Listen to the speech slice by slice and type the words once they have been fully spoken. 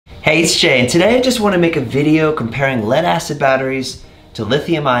Hey, it's Jay, and today I just want to make a video comparing lead acid batteries to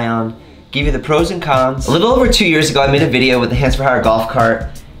lithium ion, give you the pros and cons. A little over 2 years ago, I made a video with the Handz for Hire golf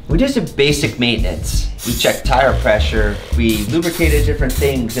cart. We did some basic maintenance. We checked tire pressure, we lubricated different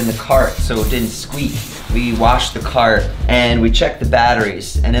things in the cart so it didn't squeak. We washed the cart and we checked the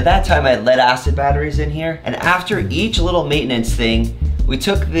batteries. And at that time I had lead acid batteries in here. And after each little maintenance thing, we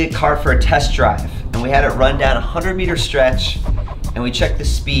took the cart for a test drive and we had it run down a 100-meter stretch and we checked the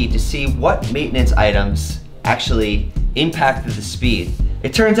speed to see what maintenance items actually impacted the speed.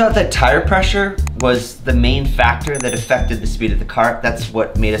 It turns out that tire pressure was the main factor that affected the speed of the cart. That's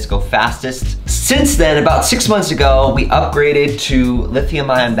what made us go fastest. Since then, about 6 months ago, we upgraded to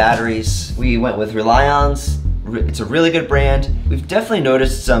lithium-ion batteries. We went with Handz. It's a really good brand. We've definitely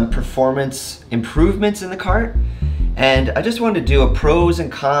noticed some performance improvements in the cart. And I just wanted to do a pros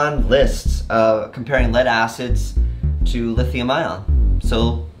and con list comparing lead acids to lithium ion.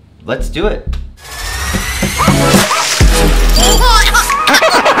 So let's do it.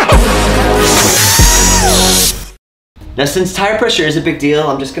 Now, since tire pressure is a big deal,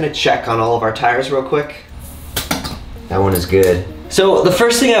 I'm just gonna check on all of our tires real quick. That one is good. So the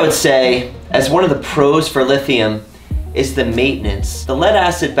first thing I would say, as one of the pros for lithium, is the maintenance. The lead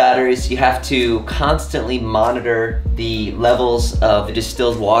acid batteries, you have to constantly monitor the levels of the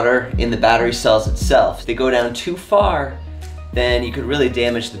distilled water in the battery cells itself. If they go down too far, then you could really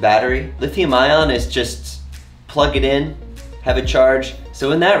damage the battery. Lithium ion is just plug it in, have it charge.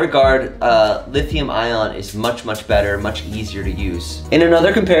 So in that regard, lithium ion is much, much better, much easier to use. In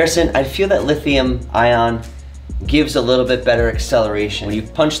another comparison, I feel that lithium ion gives a little bit better acceleration. When you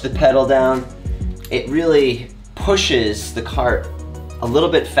punch the pedal down, it really pushes the cart a little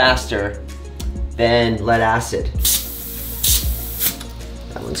bit faster than lead acid.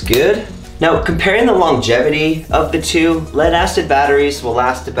 That one's good. Now, comparing the longevity of the two, lead acid batteries will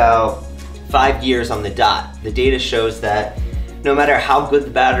last about 5 years on the dot. The data shows that no matter how good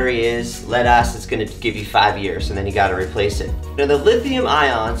the battery is, lead acid's gonna give you 5 years and then you gotta replace it. Now the lithium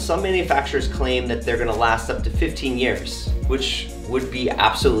ion, some manufacturers claim that they're gonna last up to 15 years, which would be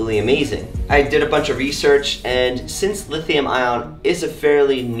absolutely amazing. I did a bunch of research, and since lithium ion is a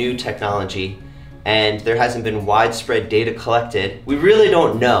fairly new technology and there hasn't been widespread data collected, we really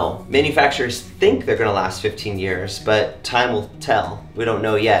don't know. Manufacturers think they're gonna last 15 years, but time will tell. We don't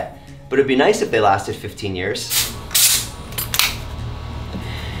know yet. But it'd be nice if they lasted 15 years.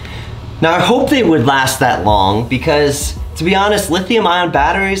 Now I hope they would last that long because, to be honest, lithium ion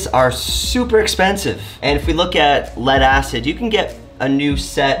batteries are super expensive. And if we look at lead acid, you can get a new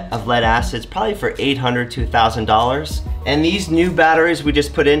set of lead acids probably for $800 to $1,000. And these new batteries we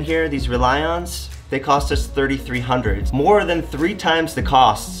just put in here, these Relions, they cost us $3,300. More than 3 times the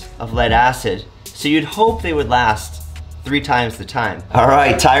cost of lead acid. So you'd hope they would last 3 times the time. All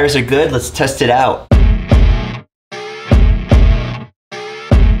right, tires are good, let's test it out.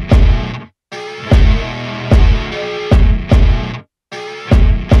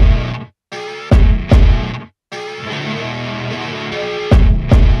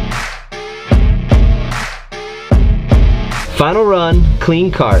 Final run,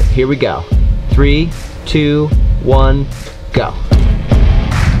 clean cart. Here we go. 3, 2, 1, go.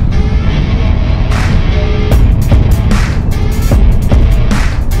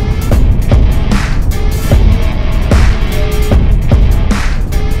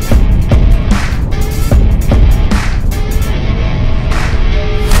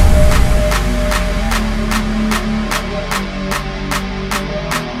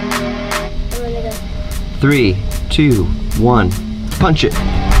 Three, 2, 1, punch it.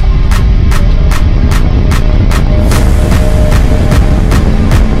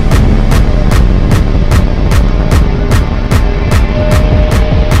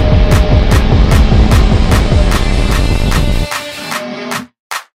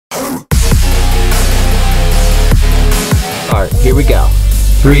 All right, here we go.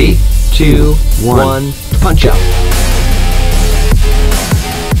 3, 2, 1, punch out.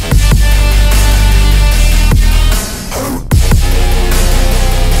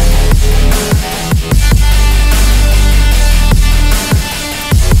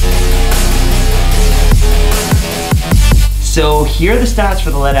 So here are the stats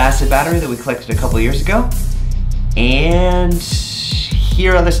for the lead acid battery that we collected a couple years ago. And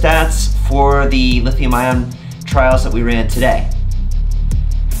here are the stats for the lithium ion trials that we ran today.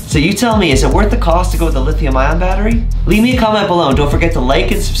 So you tell me, is it worth the cost to go with the lithium ion battery? Leave me a comment below and don't forget to like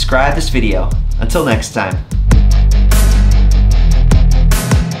and subscribe this video. Until next time.